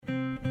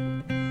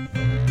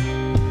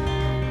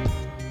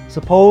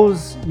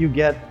Suppose you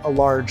get a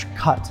large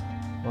cut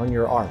on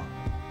your arm.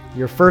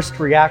 Your first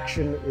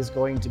reaction is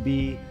going to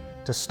be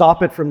to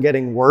stop it from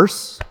getting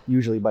worse,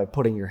 usually by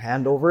putting your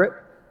hand over it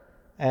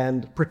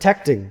and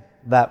protecting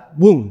that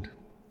wound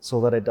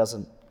so that it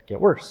doesn't get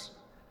worse.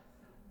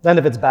 Then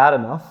if it's bad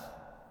enough,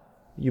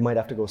 you might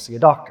have to go see a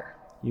doctor.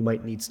 You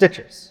might need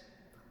stitches.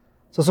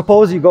 So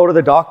suppose you go to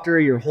the doctor,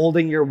 you're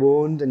holding your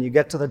wound, and you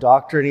get to the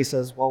doctor and he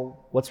says, "Well,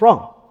 what's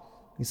wrong?"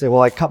 You say,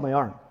 "Well, I cut my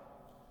arm."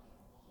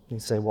 You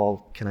say,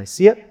 "Well, can I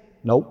see it?"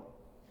 "Nope."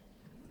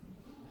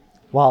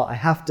 "Well, I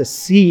have to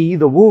see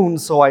the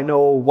wound so I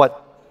know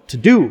what to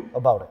do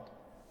about it."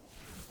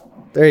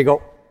 There you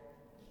go.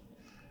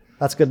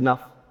 That's good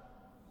enough.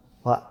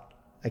 Well,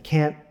 I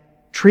can't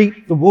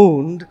treat the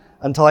wound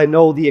until I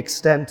know the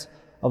extent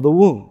of the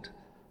wound.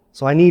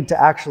 So I need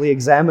to actually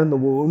examine the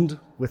wound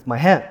with my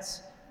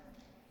hands.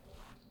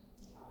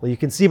 Well, you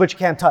can see, but you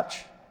can't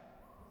touch.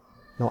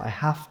 No, I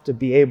have to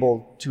be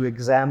able to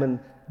examine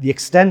the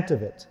extent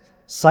of it.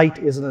 Sight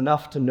isn't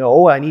enough to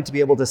know. I need to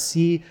be able to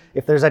see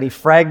if there's any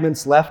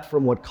fragments left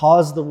from what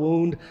caused the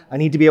wound. I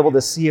need to be able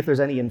to see if there's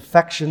any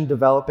infection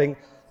developing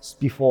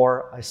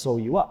before I sew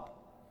you up.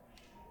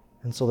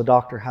 And so the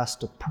doctor has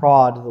to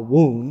prod the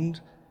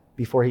wound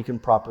before he can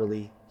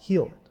properly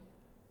heal it.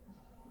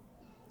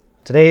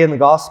 Today in the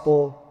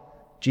gospel,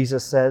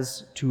 Jesus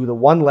says to the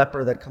one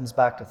leper that comes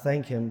back to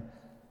thank him,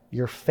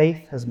 "Your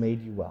faith has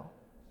made you well."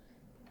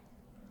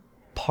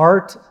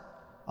 Part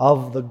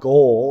of the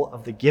goal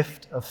of the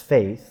gift of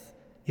faith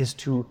is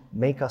to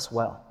make us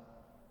well,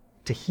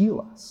 to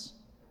heal us,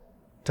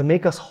 to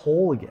make us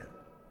whole again.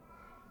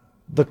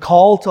 The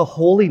call to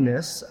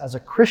holiness as a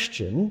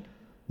Christian,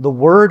 the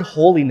word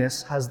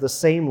holiness has the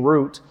same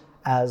root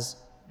as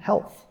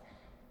health.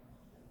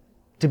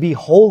 To be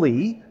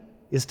holy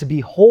is to be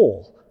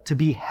whole, to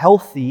be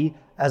healthy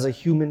as a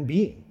human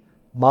being,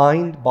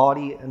 mind,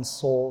 body, and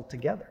soul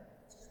together.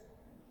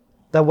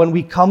 That when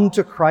we come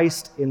to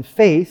Christ in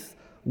faith,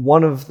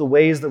 one of the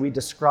ways that we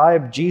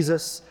describe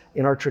Jesus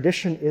in our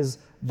tradition is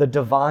the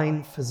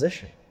divine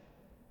physician.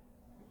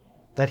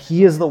 That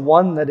he is the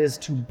one that is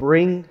to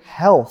bring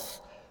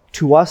health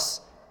to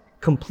us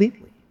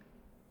completely.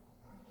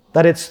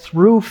 That it's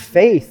through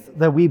faith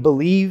that we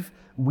believe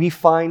we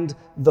find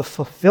the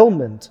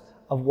fulfillment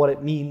of what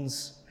it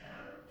means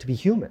to be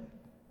human,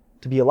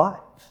 to be alive.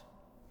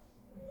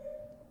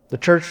 The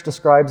church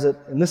describes it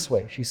in this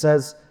way. She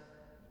says,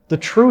 "The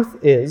truth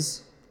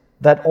is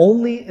that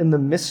only in the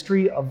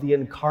mystery of the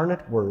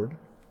incarnate Word,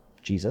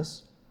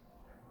 Jesus,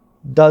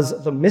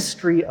 does the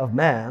mystery of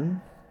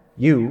man,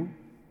 you,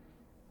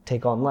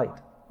 take on light.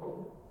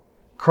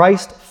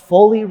 Christ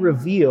fully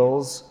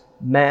reveals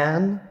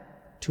man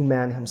to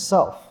man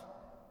himself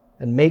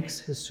and makes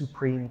his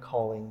supreme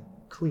calling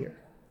clear."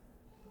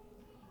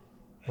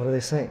 What are they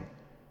saying?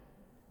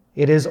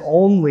 It is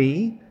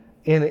only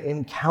in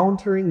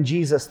encountering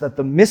Jesus that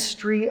the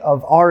mystery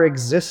of our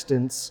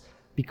existence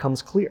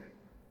becomes clear.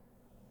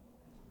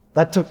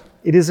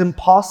 It is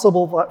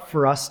impossible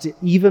for us to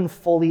even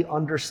fully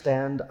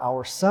understand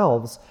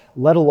ourselves,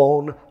 let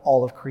alone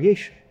all of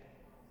creation.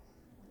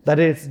 That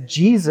it's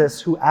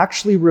Jesus who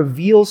actually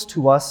reveals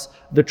to us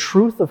the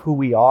truth of who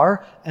we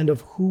are and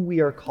of who we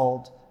are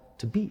called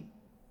to be.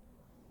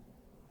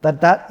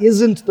 That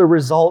isn't the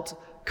result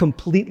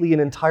completely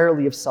and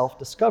entirely of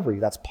self-discovery.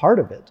 That's part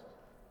of it.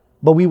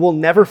 But we will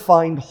never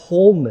find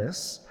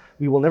wholeness,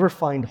 we will never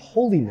find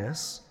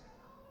holiness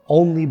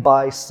only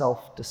by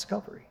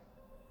self-discovery.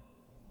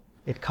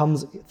 It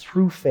comes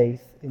through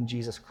faith in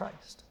Jesus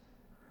Christ.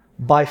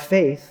 By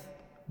faith,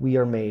 we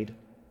are made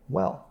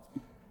well.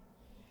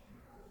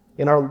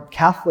 In our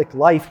Catholic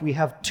life, we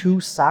have two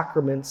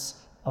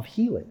sacraments of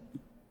healing.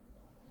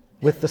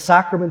 With the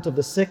sacrament of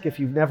the sick, if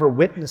you've never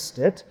witnessed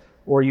it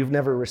or you've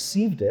never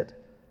received it,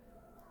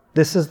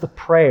 this is the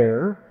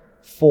prayer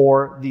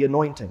for the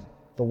anointing,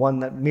 the one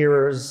that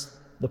mirrors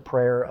the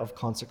prayer of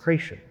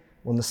consecration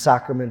when the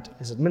sacrament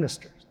is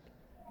administered.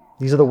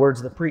 These are the words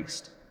of the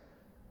priest.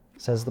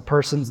 It says the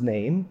person's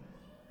name,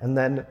 and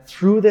then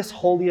through this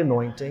holy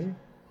anointing,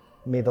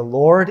 may the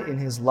Lord in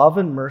his love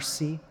and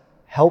mercy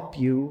help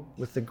you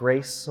with the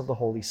grace of the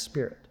Holy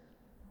Spirit.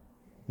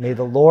 May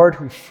the Lord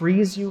who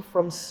frees you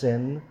from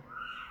sin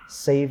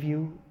save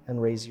you and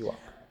raise you up.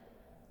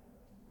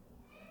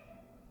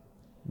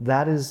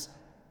 That is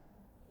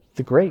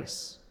the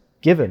grace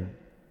given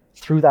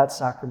through that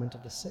sacrament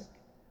of the sick.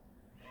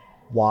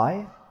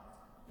 Why?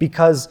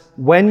 Because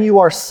when you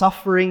are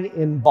suffering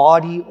in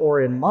body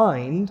or in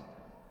mind,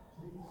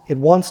 it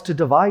wants to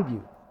divide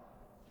you.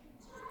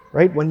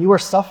 Right? When you are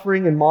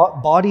suffering in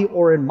body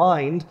or in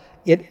mind,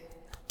 it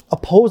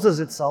opposes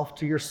itself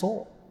to your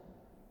soul.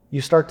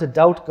 You start to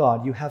doubt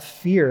God. You have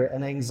fear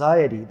and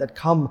anxiety that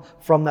come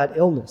from that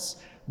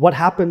illness. What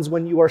happens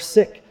when you are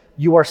sick?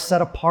 You are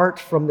set apart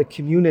from the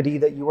community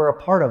that you are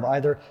a part of,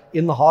 either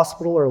in the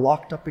hospital or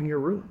locked up in your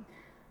room.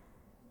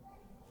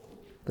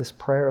 This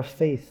prayer of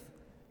faith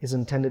is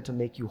intended to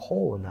make you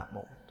whole in that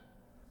moment.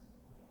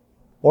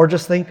 Or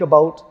just think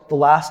about the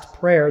last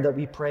prayer that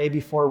we pray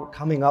before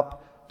coming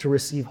up to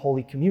receive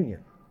Holy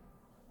Communion.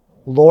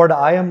 Lord,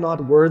 I am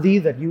not worthy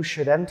that you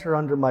should enter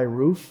under my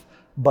roof,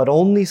 but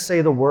only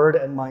say the word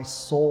and my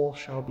soul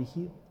shall be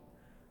healed.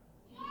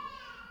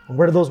 And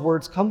where do those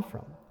words come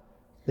from?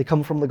 They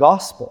come from the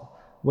gospel.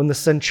 When the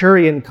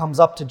centurion comes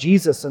up to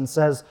Jesus and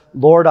says,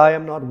 Lord, I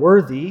am not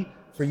worthy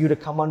for you to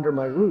come under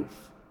my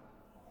roof,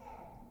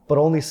 but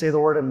only say the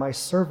word and my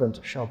servant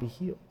shall be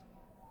healed.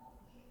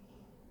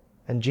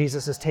 And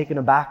Jesus is taken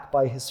aback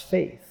by his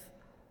faith,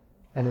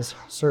 and his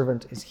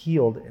servant is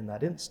healed in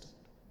that instant.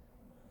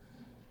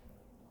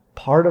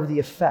 Part of the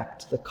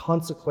effect, the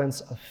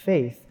consequence of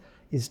faith,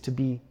 is to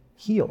be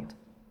healed,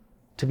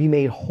 to be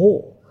made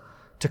whole,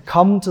 to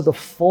come to the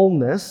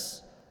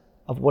fullness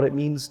of what it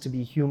means to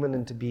be human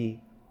and to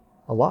be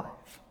alive.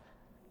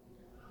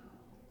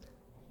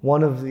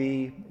 One of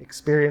the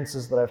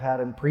experiences that I've had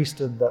in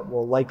priesthood that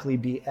will likely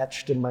be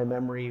etched in my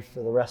memory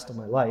for the rest of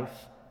my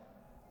life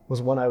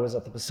was when I was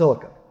at the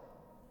Basilica.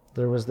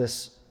 There was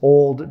this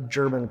old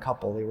German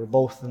couple. They were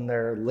both in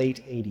their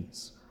late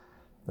 80s.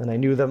 And I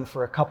knew them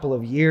for a couple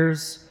of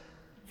years,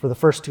 for the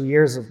first 2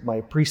 years of my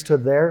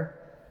priesthood there.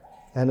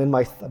 And in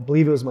I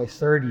believe it was my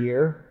third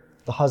year,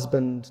 the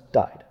husband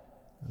died.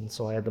 And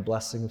so I had the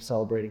blessing of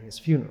celebrating his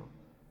funeral.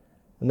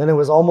 And then it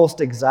was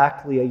almost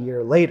exactly a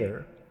year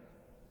later,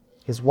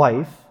 his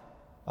wife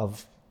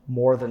of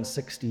more than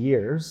 60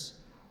 years,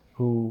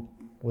 who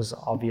was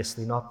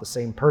obviously not the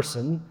same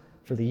person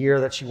for the year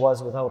that she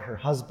was without her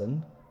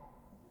husband,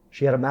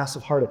 she had a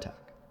massive heart attack.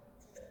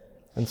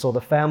 And so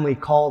the family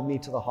called me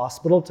to the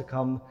hospital to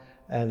come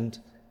and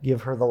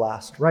give her the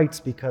last rites,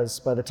 because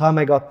by the time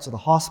I got to the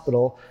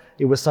hospital,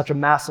 it was such a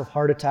massive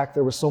heart attack,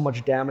 there was so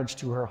much damage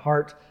to her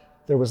heart,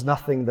 there was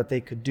nothing that they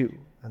could do.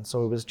 And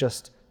so it was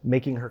just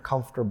making her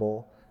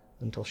comfortable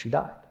until she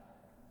died.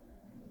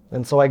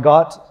 And so I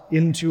got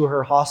into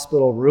her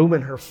hospital room,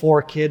 and her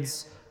 4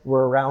 kids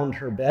were around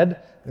her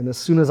bed. And as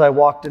soon as I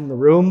walked in the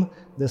room,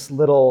 this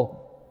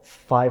little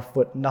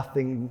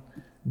 5'0"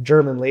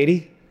 German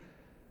lady,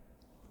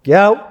 get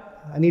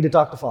out, I need to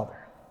talk to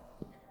Father.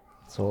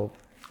 So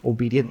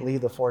obediently,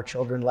 the 4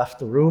 children left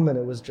the room, and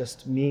it was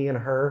just me and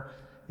her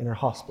in her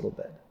hospital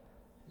bed.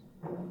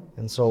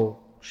 And so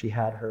she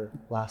had her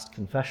last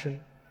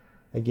confession.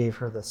 I gave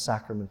her the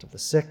sacrament of the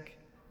sick.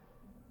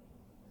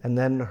 And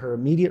then her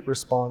immediate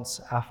response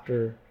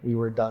after we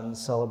were done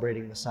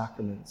celebrating the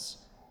sacraments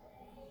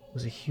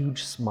was a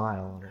huge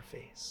smile on her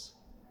face,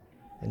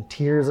 and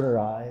tears in her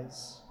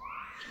eyes,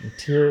 and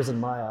tears in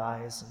my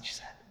eyes. And she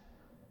said,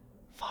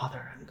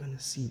 Father, I'm going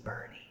to see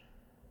Bernie.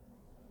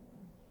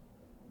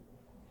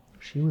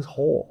 She was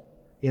whole.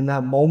 In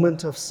that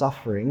moment of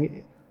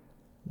suffering,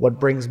 what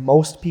brings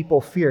most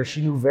people fear,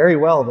 she knew very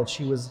well that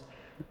she was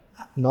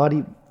not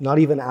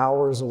even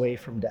hours away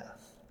from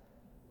death.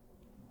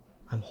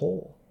 I'm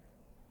whole.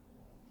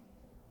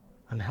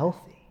 I'm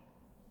healthy,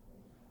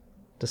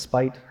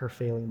 despite her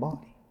failing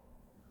body.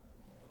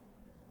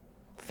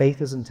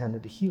 Faith is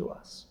intended to heal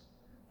us,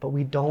 but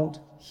we don't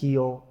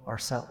heal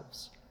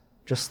ourselves.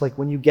 Just like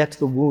when you get to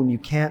the wound, you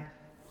can't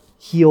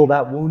heal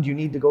that wound, you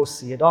need to go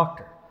see a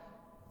doctor.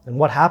 And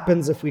what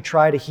happens if we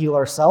try to heal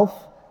ourselves?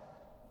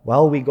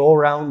 Well, we go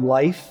around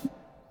life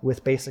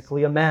with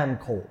basically a man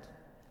cold.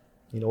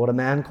 You know what a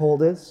man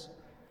cold is?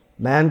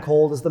 Man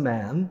cold is the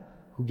man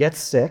who gets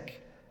sick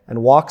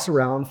and walks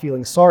around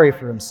feeling sorry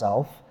for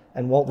himself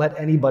and won't let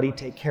anybody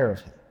take care of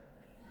him.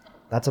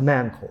 That's a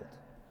man cold.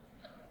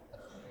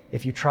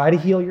 If you try to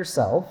heal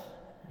yourself,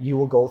 you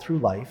will go through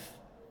life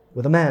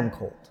with a man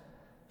cold,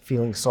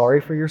 feeling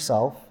sorry for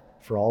yourself,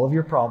 for all of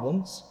your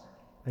problems,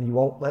 and you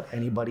won't let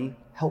anybody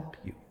help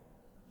you.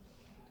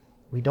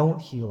 We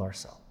don't heal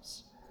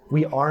ourselves.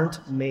 We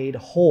aren't made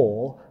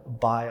whole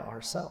by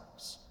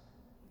ourselves.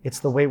 It's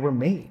the way we're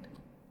made.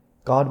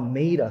 God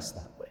made us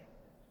that way.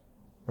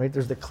 Right?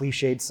 There's the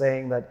cliched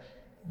saying that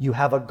you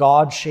have a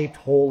God-shaped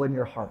hole in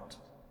your heart.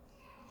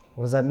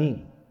 What does that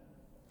mean?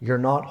 You're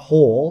not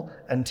whole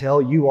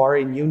until you are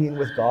in union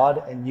with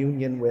God and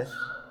union with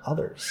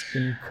others,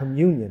 in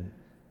communion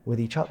with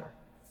each other.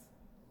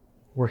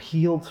 We're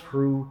healed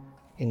through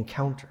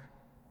encounter.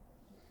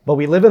 But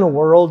we live in a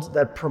world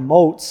that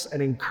promotes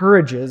and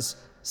encourages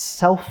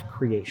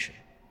self-creation.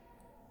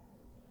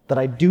 That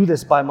I do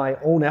this by my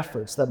own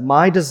efforts, that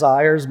my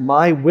desires,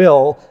 my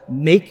will,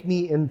 make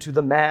me into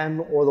the man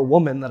or the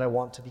woman that I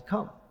want to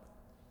become.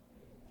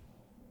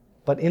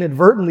 But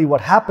inadvertently, what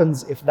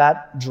happens if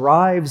that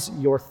drives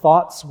your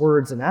thoughts,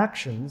 words, and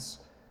actions,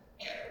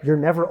 you're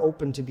never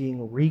open to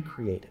being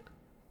recreated.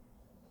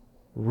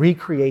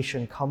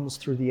 Recreation comes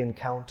through the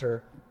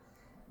encounter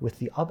with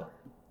the other.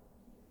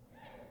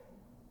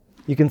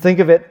 You can think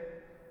of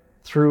it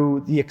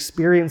through the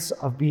experience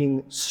of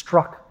being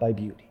struck by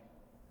beauty.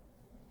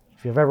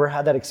 If you've ever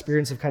had that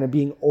experience of kind of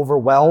being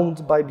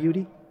overwhelmed by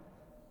beauty,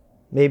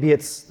 maybe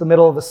it's the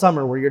middle of the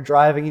summer where you're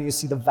driving and you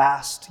see the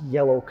vast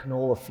yellow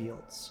canola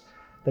fields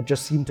that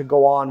just seem to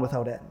go on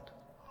without end.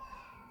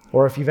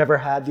 Or if you've ever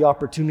had the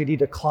opportunity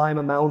to climb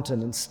a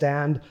mountain and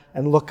stand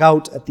and look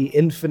out at the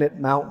infinite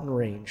mountain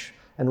range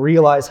and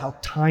realize how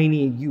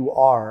tiny you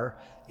are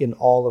in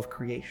all of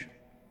creation.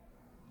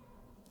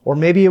 Or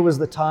maybe it was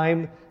the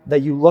time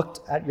that you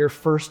looked at your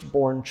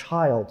firstborn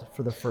child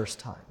for the first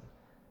time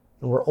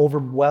and were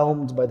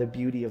overwhelmed by the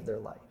beauty of their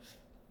life.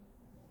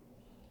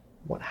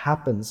 What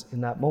happens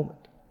in that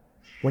moment?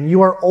 When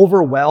you are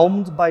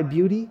overwhelmed by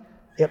beauty,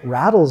 it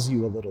rattles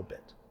you a little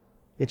bit.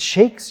 It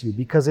shakes you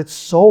because it's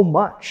so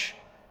much.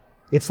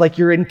 It's like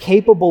you're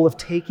incapable of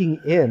taking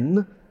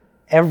in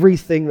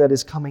everything that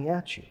is coming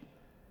at you.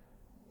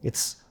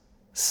 It's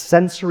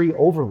sensory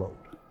overload.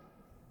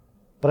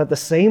 But at the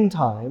same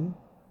time,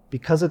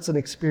 because it's an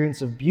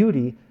experience of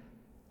beauty,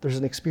 there's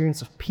an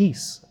experience of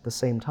peace at the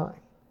same time.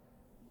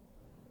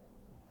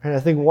 And I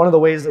think one of the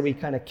ways that we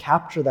kind of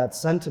capture that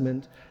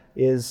sentiment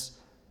is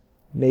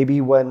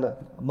maybe when a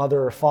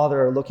mother or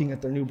father are looking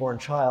at their newborn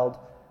child,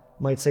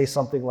 might say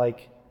something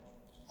like,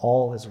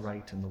 all is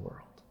right in the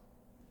world.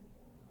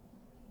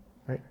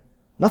 Right?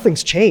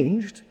 Nothing's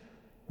changed.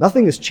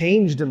 Nothing has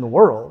changed in the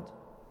world.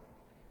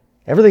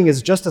 Everything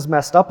is just as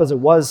messed up as it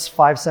was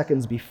 5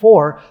 seconds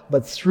before,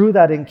 but through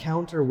that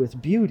encounter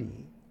with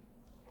beauty,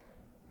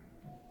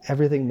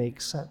 everything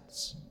makes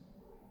sense.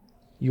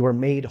 You are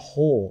made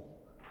whole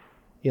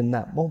in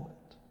that moment.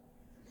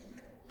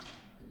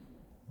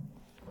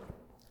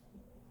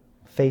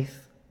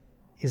 Faith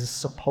is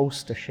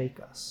supposed to shake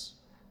us.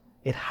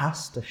 It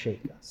has to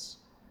shake us.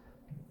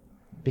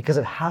 Because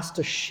it has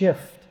to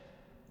shift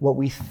what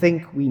we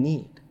think we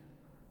need,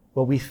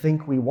 what we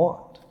think we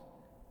want.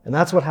 And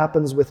that's what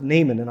happens with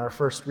Naaman in our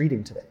first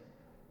reading today.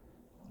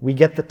 We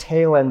get the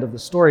tail end of the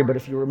story, but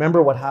if you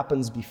remember what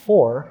happens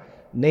before,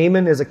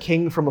 Naaman is a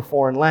king from a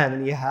foreign land,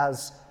 and he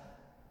has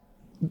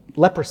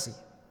leprosy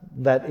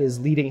that is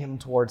leading him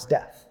towards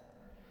death.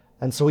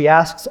 And so he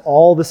asks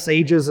all the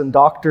sages and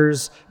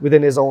doctors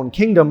within his own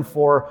kingdom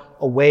for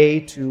a way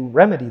to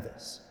remedy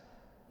this,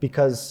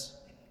 because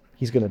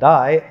he's going to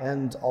die,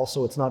 and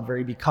also it's not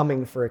very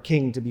becoming for a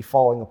king to be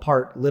falling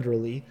apart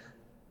literally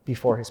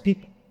before his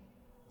people.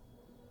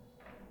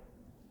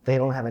 They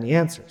don't have any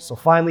answers. So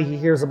finally he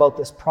hears about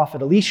this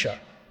prophet Elisha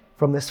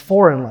from this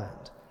foreign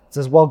land. He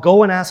says, well,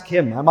 go and ask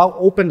him. I'm out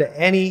open to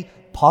any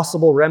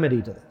possible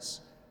remedy to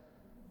this.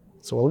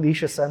 So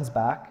Elisha sends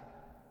back,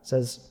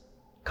 says,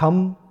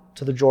 come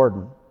to the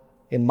Jordan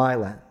in my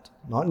land,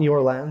 not in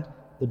your land,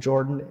 the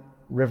Jordan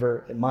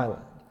River in my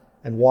land,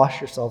 and wash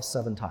yourselves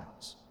 7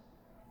 times.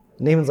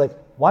 And Naaman's like,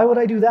 why would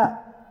I do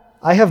that?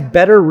 I have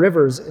better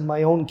rivers in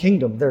my own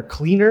kingdom. They're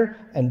cleaner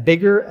and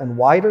bigger and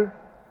wider.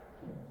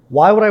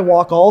 Why would I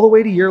walk all the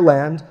way to your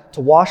land to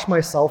wash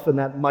myself in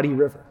that muddy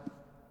river?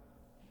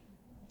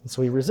 And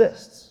so he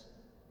resists.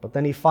 But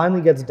then he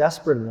finally gets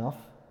desperate enough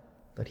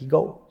that he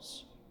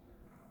goes.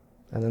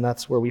 And then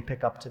that's where we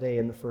pick up today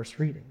in the first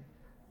reading,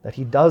 that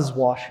he does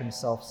wash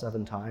himself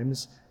 7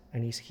 times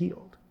and he's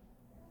healed.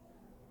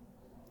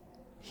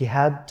 He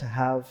had to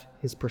have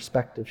his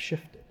perspective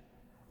shifted.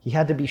 He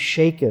had to be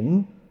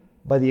shaken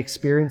by the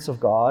experience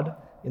of God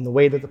in the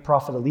way that the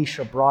prophet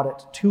Elisha brought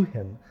it to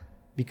him,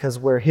 because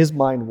where his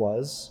mind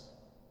was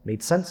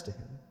made sense to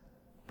him,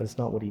 but it's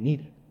not what he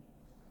needed.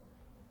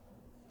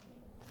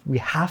 We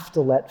have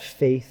to let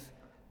faith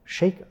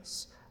shake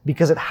us,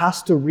 because it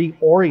has to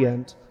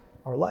reorient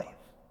our life.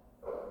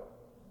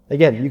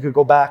 Again, you could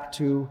go back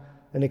to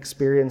an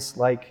experience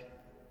like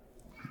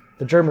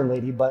the German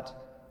lady,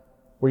 but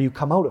where you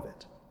come out of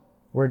it,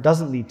 where it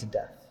doesn't lead to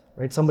death,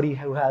 right? Somebody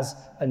who has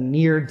a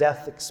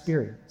near-death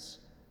experience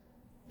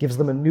gives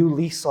them a new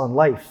lease on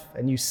life,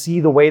 and you see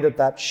the way that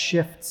that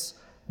shifts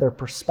their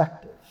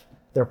perspective,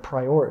 their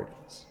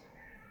priorities.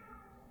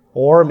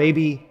 Or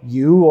maybe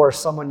you or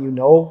someone you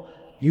know,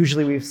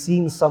 usually we've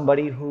seen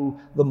somebody who,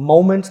 the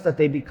moment that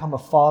they become a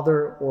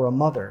father or a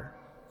mother,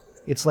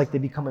 it's like they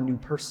become a new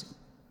person.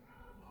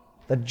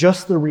 That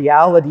just the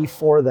reality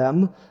for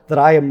them that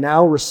I am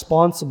now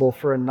responsible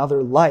for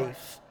another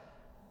life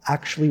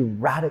actually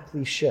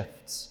radically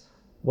shifts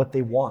what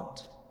they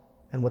want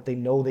and what they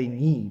know they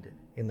need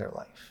in their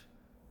life.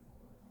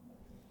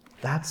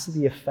 That's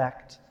the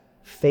effect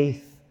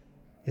faith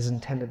is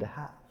intended to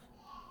have.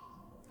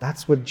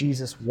 That's what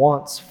Jesus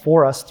wants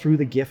for us through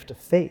the gift of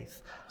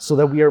faith, so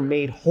that we are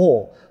made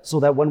whole, so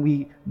that when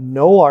we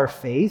know our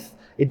faith,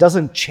 it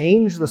doesn't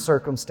change the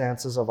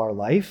circumstances of our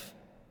life,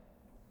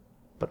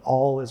 but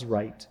all is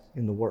right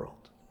in the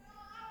world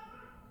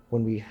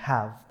when we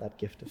have that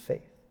gift of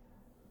faith.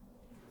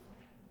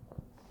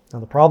 Now,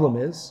 the problem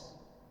is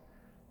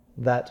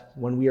that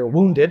when we are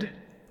wounded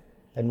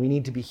and we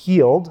need to be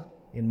healed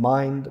in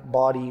mind,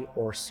 body,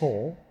 or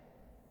soul,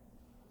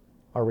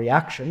 our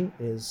reaction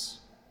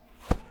is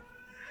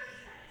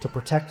to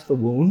protect the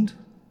wound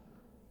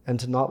and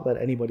to not let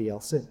anybody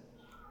else in.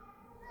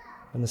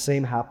 And the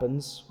same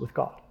happens with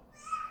God.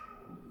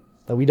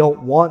 That we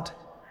don't want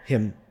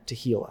him to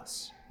heal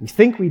us. We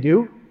think we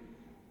do,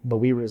 but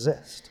we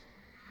resist.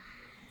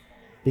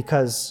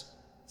 Because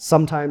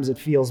sometimes it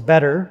feels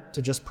better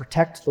to just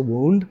protect the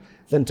wound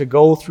than to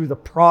go through the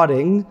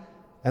prodding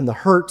and the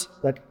hurt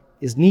that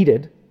is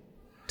needed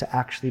to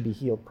actually be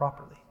healed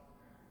properly.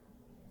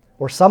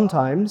 Or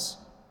sometimes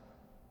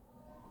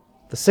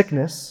the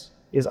sickness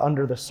is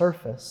under the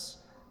surface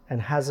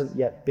and hasn't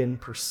yet been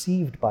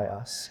perceived by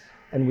us,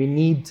 and we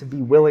need to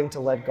be willing to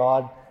let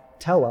God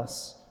tell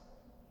us,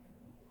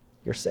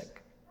 you're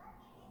sick.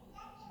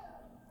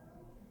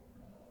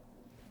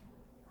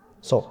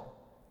 So,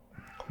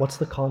 what's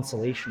the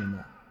consolation in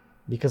that?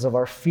 Because of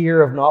our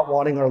fear of not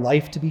wanting our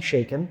life to be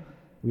shaken,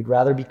 we'd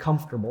rather be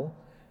comfortable,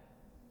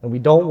 and we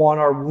don't want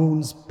our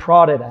wounds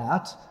prodded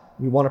at,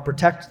 we want to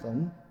protect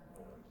them.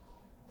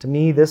 To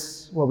me,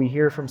 this, what we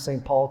hear from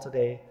St. Paul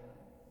today,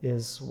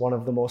 is one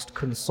of the most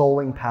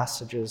consoling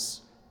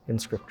passages in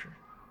Scripture.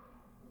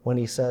 When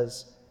he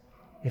says,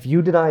 if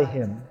you deny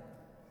him,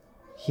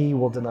 he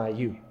will deny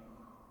you.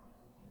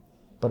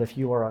 But if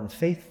you are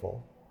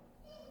unfaithful,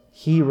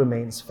 he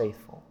remains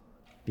faithful,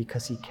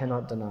 because he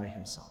cannot deny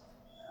himself.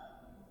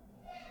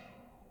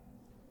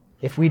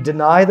 If we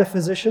deny the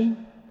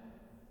physician,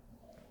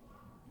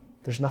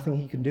 there's nothing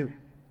he can do.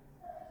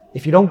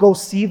 If you don't go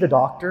see the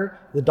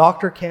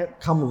doctor can't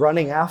come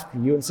running after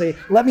you and say,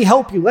 let me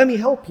help you, let me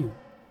help you.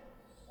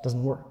 It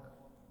doesn't work.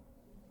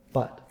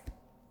 But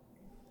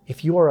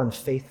if you are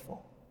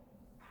unfaithful,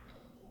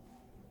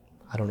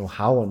 I don't know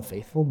how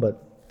unfaithful,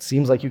 but it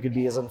seems like you could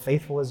be as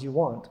unfaithful as you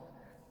want,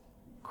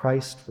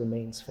 Christ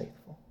remains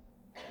faithful.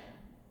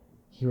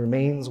 He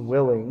remains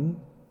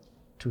willing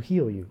to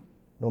heal you,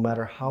 no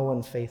matter how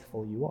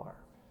unfaithful you are,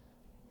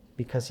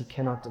 because he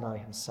cannot deny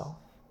himself.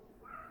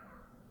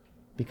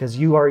 Because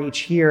you are each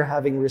here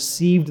having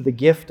received the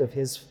gift of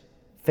his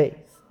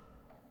faith,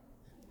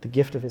 the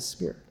gift of his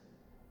Spirit.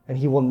 And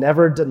he will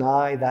never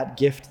deny that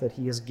gift that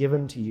he has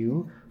given to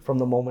you from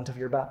the moment of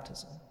your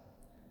baptism.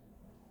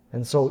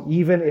 And so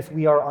even if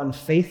we are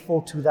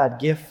unfaithful to that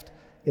gift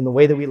in the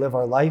way that we live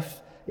our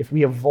life, if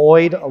we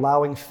avoid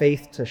allowing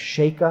faith to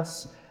shake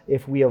us,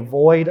 if we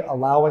avoid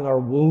allowing our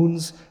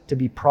wounds to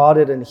be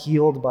prodded and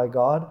healed by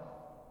God,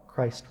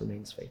 Christ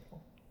remains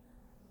faithful.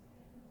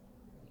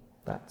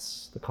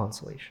 That's the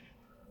consolation.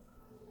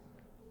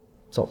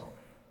 So,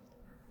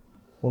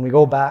 when we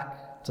go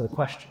back to the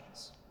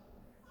questions,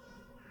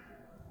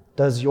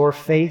 does your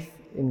faith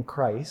in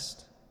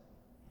Christ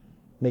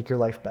make your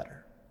life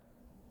better?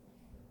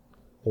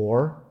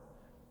 Or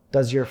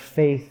does your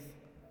faith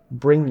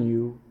bring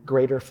you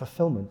greater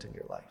fulfillment in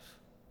your life?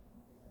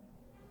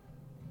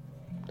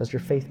 Does your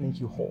faith make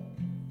you whole?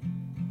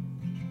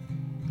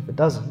 If it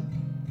doesn't,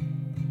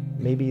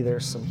 maybe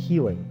there's some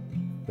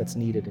healing that's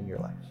needed in your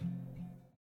life.